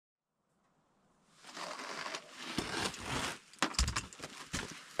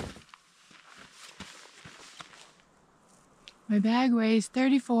My bag weighs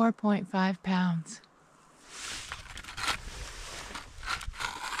 34.5 pounds.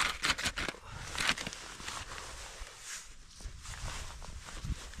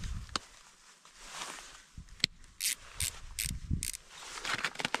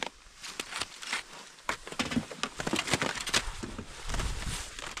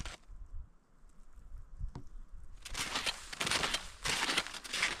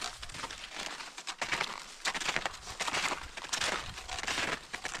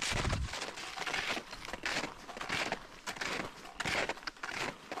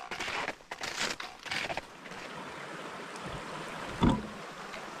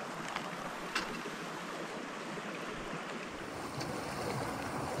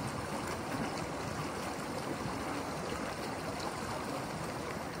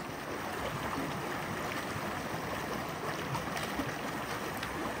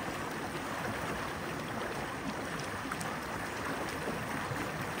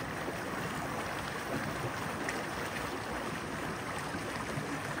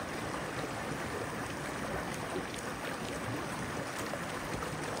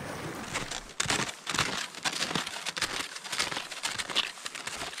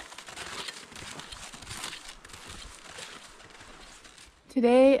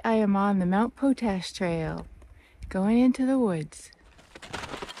 Today I am on the Mount Potash Trail, going into the woods.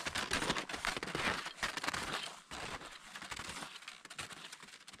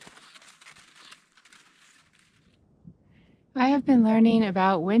 I have been learning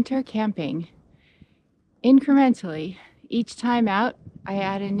about winter camping incrementally. Each time out, I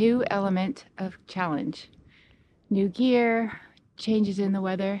add a new element of challenge. New gear, changes in the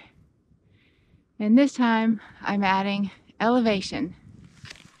weather, and this time I'm adding elevation.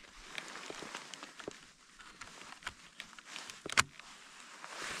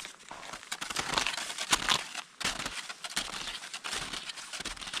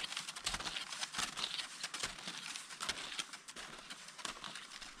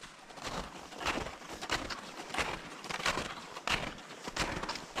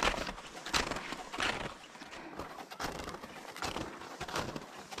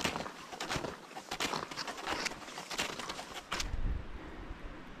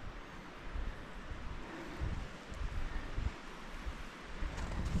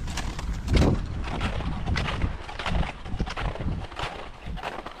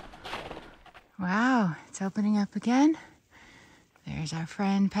 Wow, it's opening up again. There's our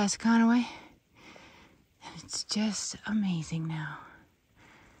friend Passaconaway. And it's just amazing now.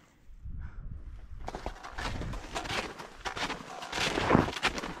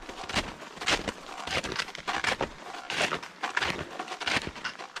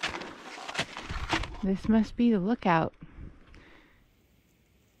 This must be the lookout.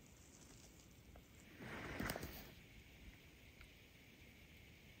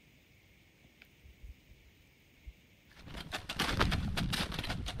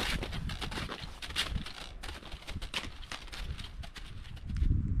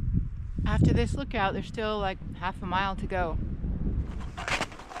 After this lookout, there's still like half a mile to go.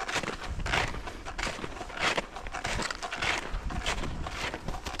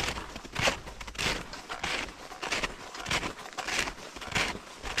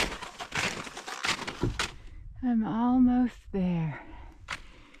 I'm almost there.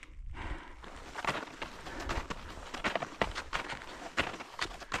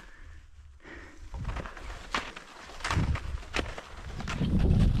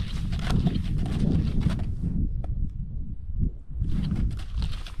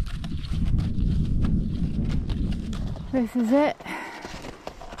 This is it.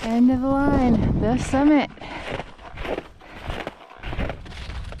 End of the line, the summit.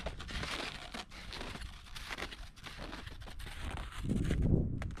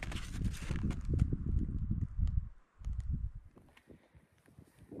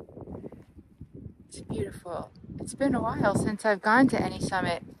 It's beautiful. It's been a while since I've gone to any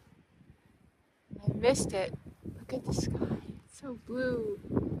summit. I missed it. Look at the sky. It's so blue.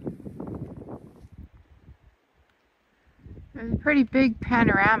 There's a pretty big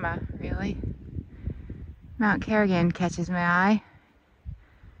panorama, really. Mount Kerrigan catches my eye.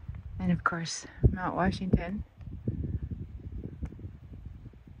 And of course, Mount Washington.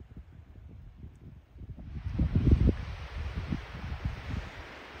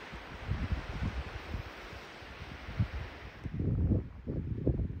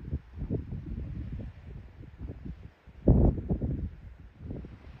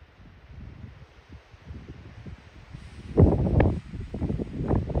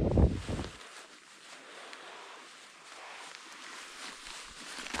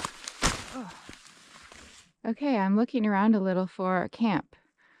 Okay, I'm looking around a little for a camp.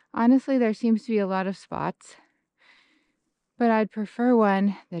 Honestly, there seems to be a lot of spots, but I'd prefer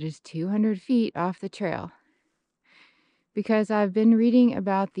one that is 200 feet off the trail because I've been reading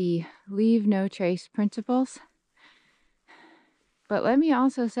about the leave no trace principles. But let me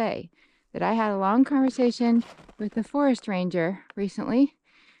also say that I had a long conversation with the forest ranger recently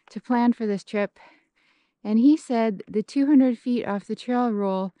to plan for this trip, and he said the 200 feet off the trail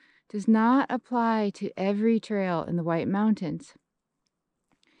rule does not apply to every trail in the White Mountains.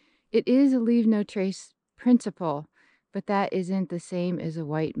 It is a leave no trace principle, but that isn't the same as a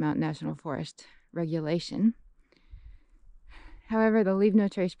White Mountain National Forest regulation. However, the leave no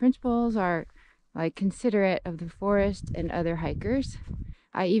trace principles are considerate of the forest and other hikers.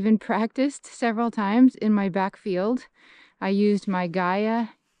 I even practiced several times in my back field. I used my Gaia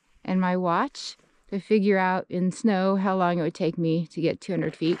and my watch to figure out in snow how long it would take me to get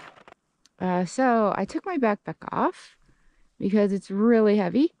 200 feet. So I took my backpack off because it's really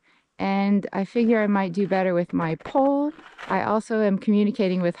heavy, and I figure I might do better with my pole. I also am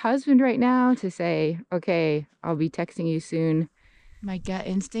communicating with husband right now to say, okay, I'll be texting you soon. My gut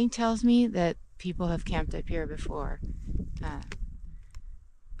instinct tells me that people have camped up here before.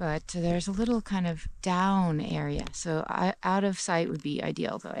 But there's a little kind of down area, so out of sight would be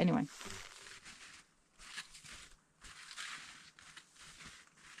ideal though. Anyway.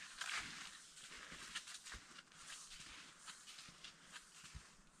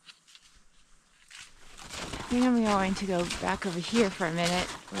 I think I'm going to go back over here for a minute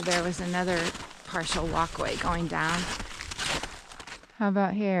where there was another partial walkway going down. How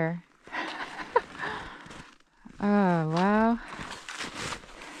about here? Oh, wow.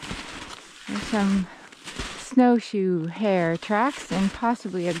 There's some snowshoe hare tracks and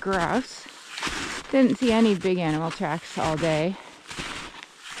possibly a grouse. Didn't see any big animal tracks all day.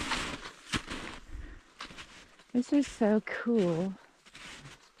 This is so cool.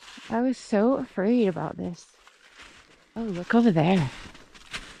 I was so afraid about this. Oh, look over there.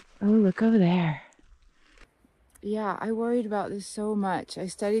 Oh, look over there. Yeah, I worried about this so much. I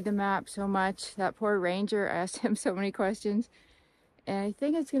studied the map so much. That poor ranger, I asked him so many questions. And I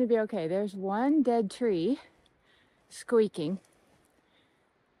think it's going to be okay. There's one dead tree squeaking,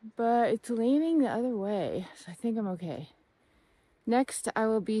 but it's leaning the other way. So I think I'm okay. Next, I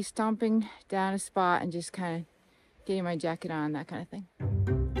will be stomping down a spot and just kind of getting my jacket on, that kind of thing.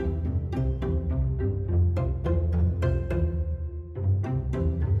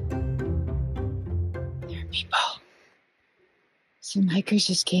 There are people. Some hikers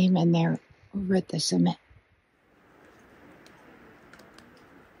just came and they're over at the summit.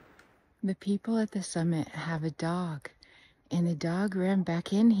 The people at the summit have a dog, and the dog ran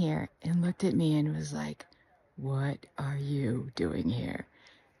back in here and looked at me and was like, "What are you doing here?"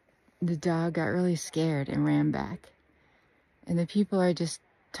 The dog got really scared and ran back. And the people are just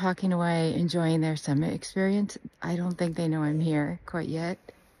talking away, enjoying their summit experience. I don't think they know I'm here quite yet.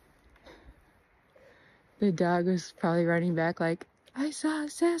 The dog was probably running back like, "I saw a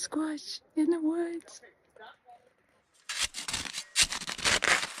Sasquatch in the woods."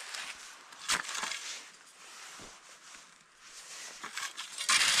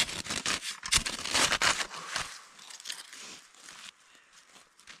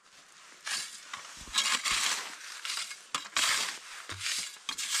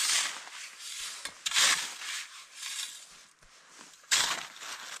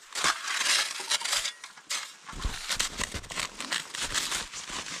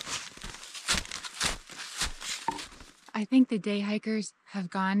 I think the day hikers have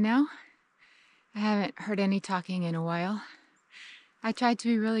gone now. I haven't heard any talking in a while. I tried to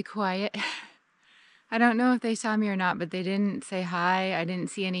be really quiet. I don't know if they saw me or not, but they didn't say hi. I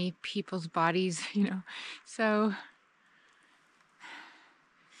didn't see any people's bodies, So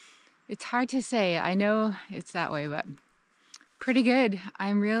it's hard to say. I know it's that way, but pretty good.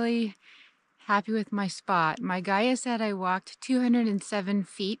 I'm really happy with my spot. My Gaia said I walked 207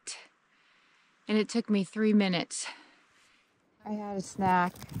 feet, and it took me 3 minutes. I had a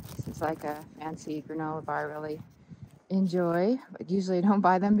snack. This is like a fancy granola bar, really enjoy, but usually I don't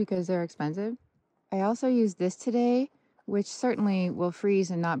buy them because they're expensive. I also used this today, which certainly will freeze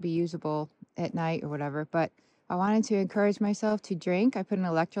and not be usable at night or whatever, but I wanted to encourage myself to drink. I put an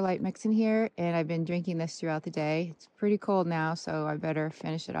electrolyte mix in here, and I've been drinking this throughout the day. It's pretty cold now, so I better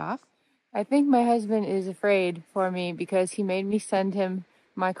finish it off. I think my husband is afraid for me because he made me send him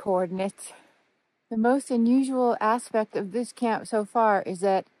my coordinates. The most unusual aspect of this camp so far is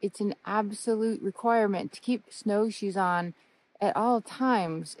that it's an absolute requirement to keep snowshoes on at all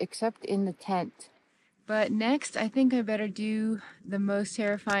times except in the tent. But next, I think I better do the most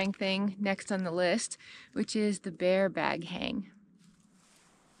terrifying thing next on the list, which is the bear bag hang.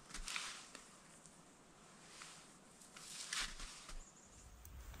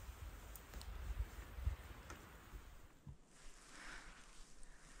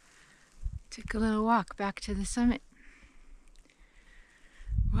 Took a little walk back to the summit.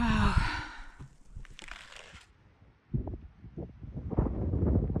 Wow.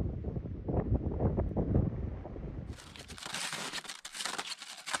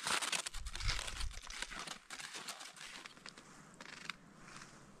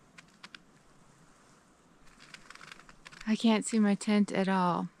 I can't see my tent at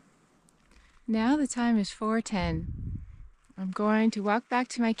all. Now the time is 4:10. I'm going to walk back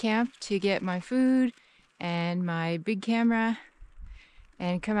to my camp to get my food and my big camera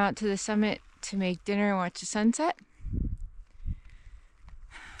and come out to the summit to make dinner and watch the sunset.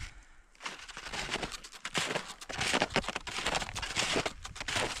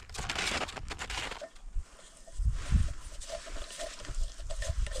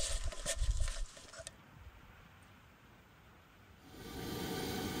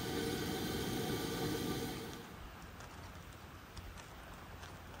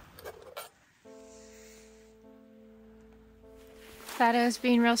 Thought I was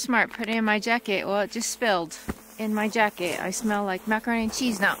being real smart putting in my jacket. Well, it just spilled in my jacket. I smell like macaroni and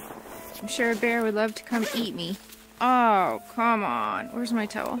cheese now. I'm sure a bear would love to come eat me. Oh, come on. Where's my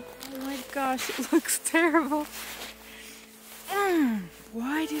towel? Oh my gosh, it looks terrible.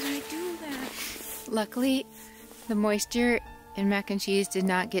 Why did I do that? Luckily, the moisture in mac and cheese did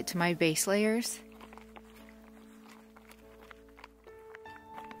not get to my base layers.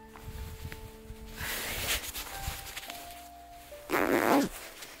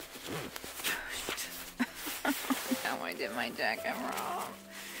 Now I did my jacket wrong.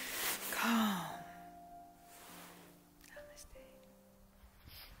 Calm. Namaste.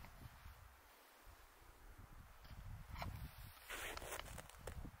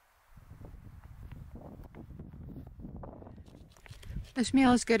 This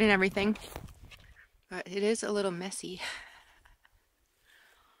meal is good and everything, but it is a little messy.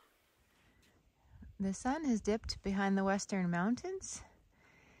 The sun has dipped behind the western mountains,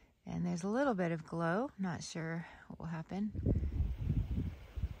 and there's a little bit of glow. Not sure what will happen.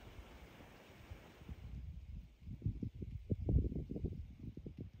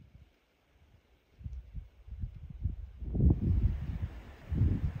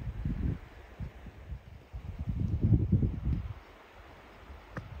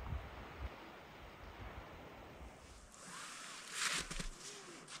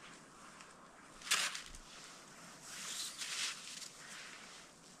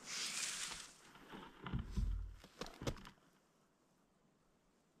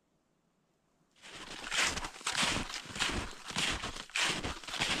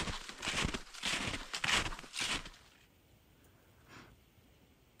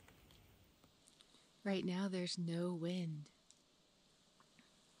 Right now there's no wind.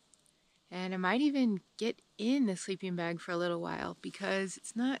 And I might even get in the sleeping bag for a little while because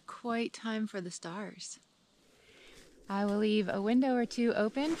it's not quite time for the stars. I will leave a window or two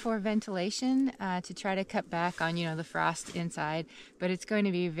open for ventilation to try to cut back on, the frost inside. But it's going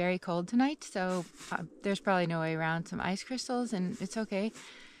to be very cold tonight, so there's probably no way around some ice crystals, and it's okay.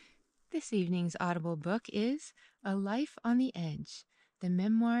 This evening's Audible book is A Life on the Edge, the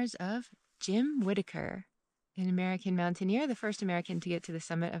memoirs of Jim Whittaker, an American mountaineer, the first American to get to the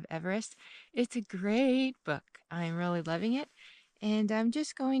summit of Everest. It's a great book. I'm really loving it. And I'm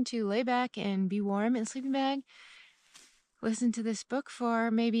just going to lay back and be warm in a sleeping bag, listen to this book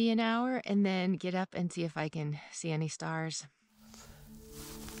for maybe an hour, and then get up and see if I can see any stars.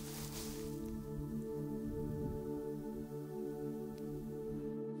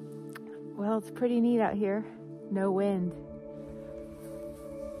 Well, it's pretty neat out here. No wind.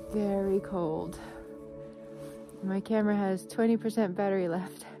 Very cold. My camera has 20% battery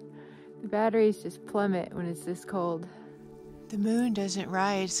left. The batteries just plummet when it's this cold. The moon doesn't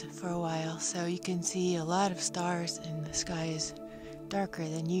rise for a while, so you can see a lot of stars and the sky is darker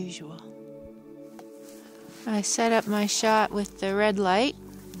than usual. I set up my shot with the red light,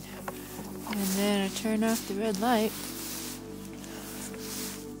 and then I turn off the red light.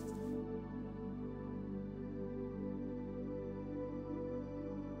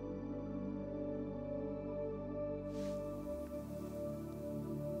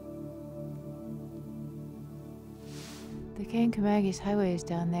 The Kancamagus Highway is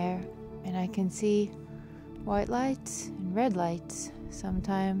down there, and I can see white lights and red lights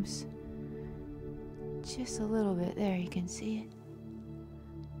sometimes. Just a little bit there, you can see it.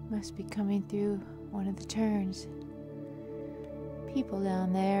 Must be coming through one of the turns. People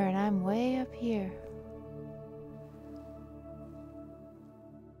down there, and I'm way up here.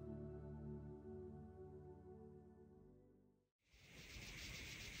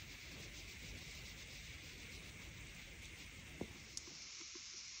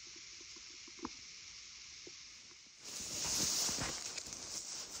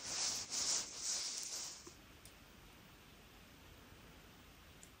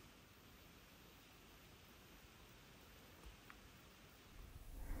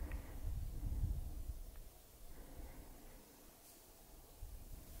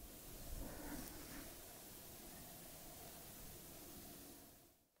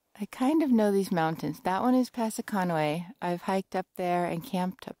 I kind of know these mountains. That one is Pasaconaway. I've hiked up there and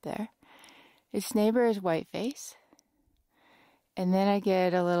camped up there. Its neighbor is Whiteface. And then I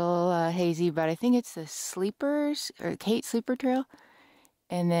get a little hazy, but I think it's the Sleepers, or Kate Sleeper Trail.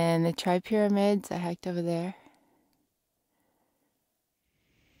 And then the Tri-Pyramids, I hiked over there.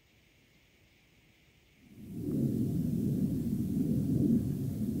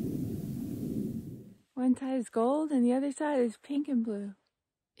 One side is gold and the other side is pink and blue.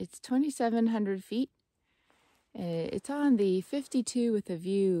 It's 2,700 feet. It's on the 52 with a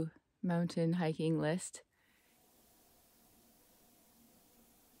view mountain hiking list.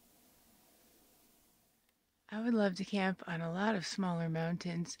 I would love to camp on a lot of smaller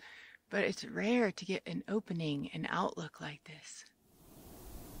mountains, but it's rare to get an opening, an outlook like this.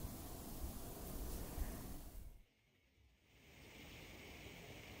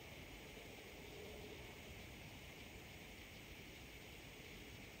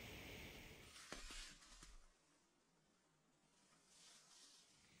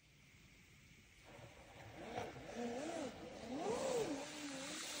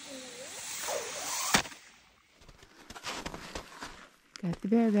 Got the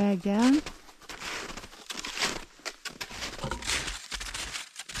bear bag down.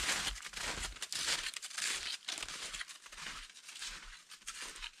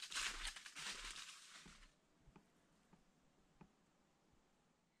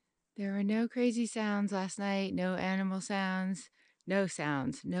 There were no crazy sounds last night, no animal sounds,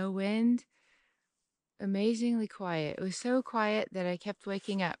 no wind. Amazingly quiet. It was so quiet that I kept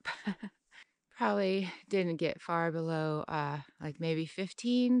waking up. Probably didn't get far below like maybe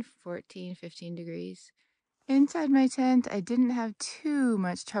 15 degrees. Inside my tent, I didn't have too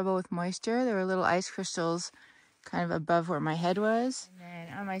much trouble with moisture. There were little ice crystals kind of above where my head was. And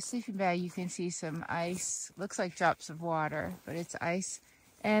then on my sleeping bag, you can see some ice. Looks like drops of water, but it's ice.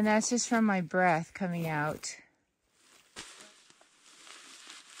 And that's just from my breath coming out.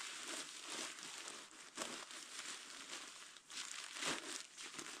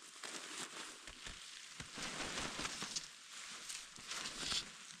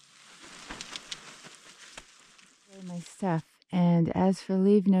 My stuff. And as for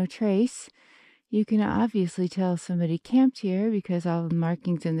leave no trace, you can obviously tell somebody camped here because all the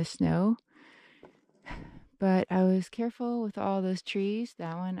markings in the snow. But I was careful with all those trees.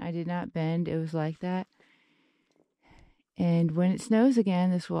 That one I did not bend. It was like that. And when it snows again,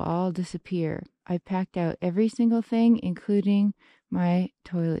 this will all disappear. I packed out every single thing, including my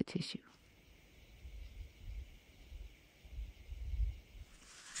toilet tissue.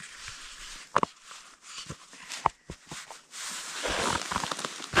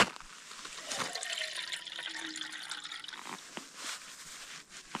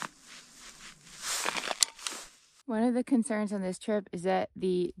 One of the concerns on this trip is that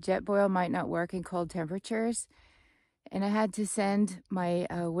the Jetboil might not work in cold temperatures. And I had to send my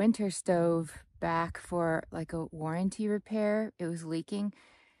winter stove back for like a warranty repair. It was leaking.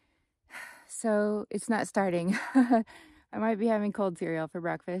 So it's not starting. I might be having cold cereal for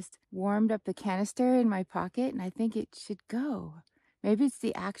breakfast. Warmed up the canister in my pocket and I think it should go. Maybe it's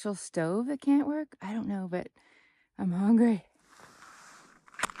the actual stove that can't work. I don't know, but I'm hungry.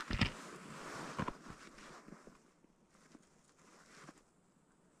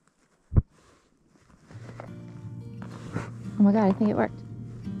 Oh my God, I think it worked.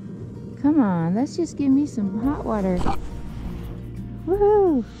 Come on, let's just give me some hot water.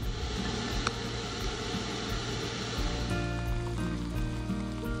 Woohoo!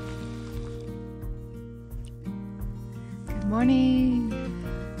 Good morning.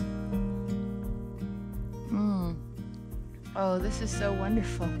 Oh, this is so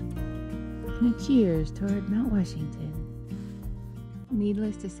wonderful. And a cheers toward Mount Washington.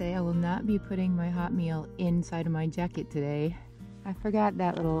 Needless to say, I will not be putting my hot meal inside of my jacket today. I forgot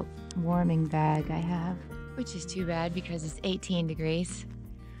that little warming bag I have, which is too bad because it's 18 degrees.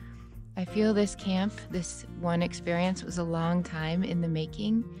 I feel this camp, this one experience was a long time in the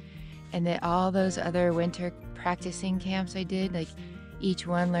making. and that all those other winter practicing camps I did, like each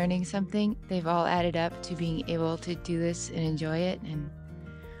one learning something, they've all added up to being able to do this and enjoy it, and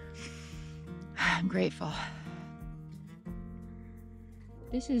I'm grateful.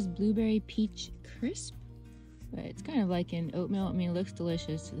 This is blueberry peach crisp, but it's kind of like an oatmeal. I mean, it looks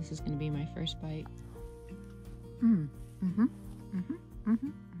delicious, so this is going to be my first bite.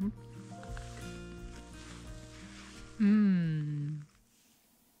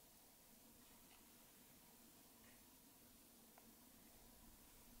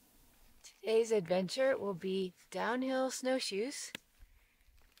 Today's adventure will be downhill snowshoes.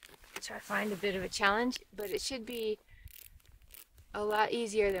 Which I find a bit of a challenge, but it should be a lot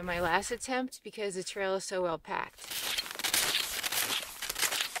easier than my last attempt because the trail is so well packed.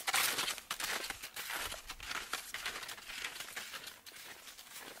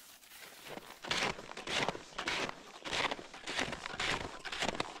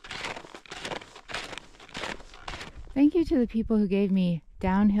 Thank you to the people who gave me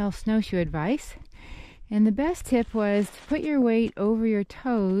downhill snowshoe advice. And the best tip was to put your weight over your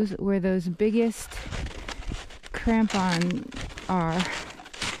toes where those biggest crampons are.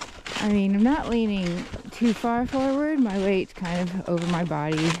 I mean, I'm not leaning too far forward. My weight's kind of over my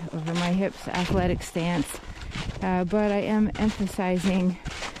body, over my hips, athletic stance. But I am emphasizing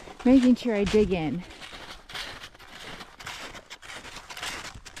making sure I dig in.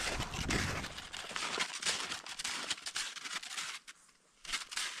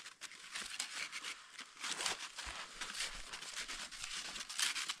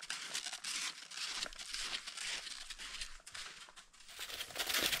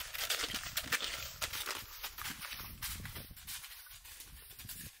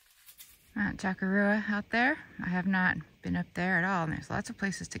 Mount Chakarua out there. I have not been up there at all, and there's lots of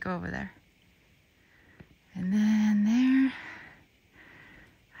places to go over there. And then there,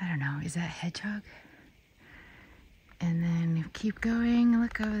 I don't know, is that hedgehog? And then keep going,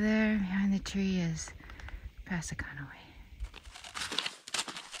 look over there, behind the tree is Passaconaway.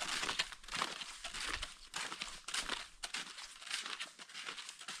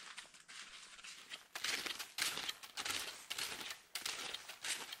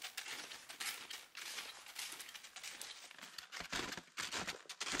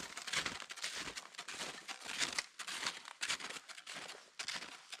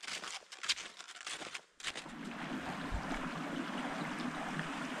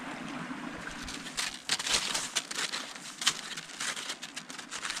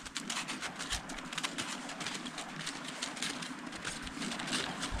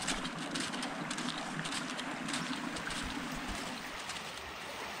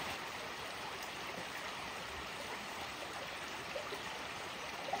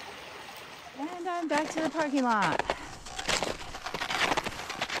 And I'm back to the parking lot.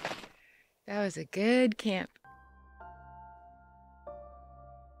 That was a good camp.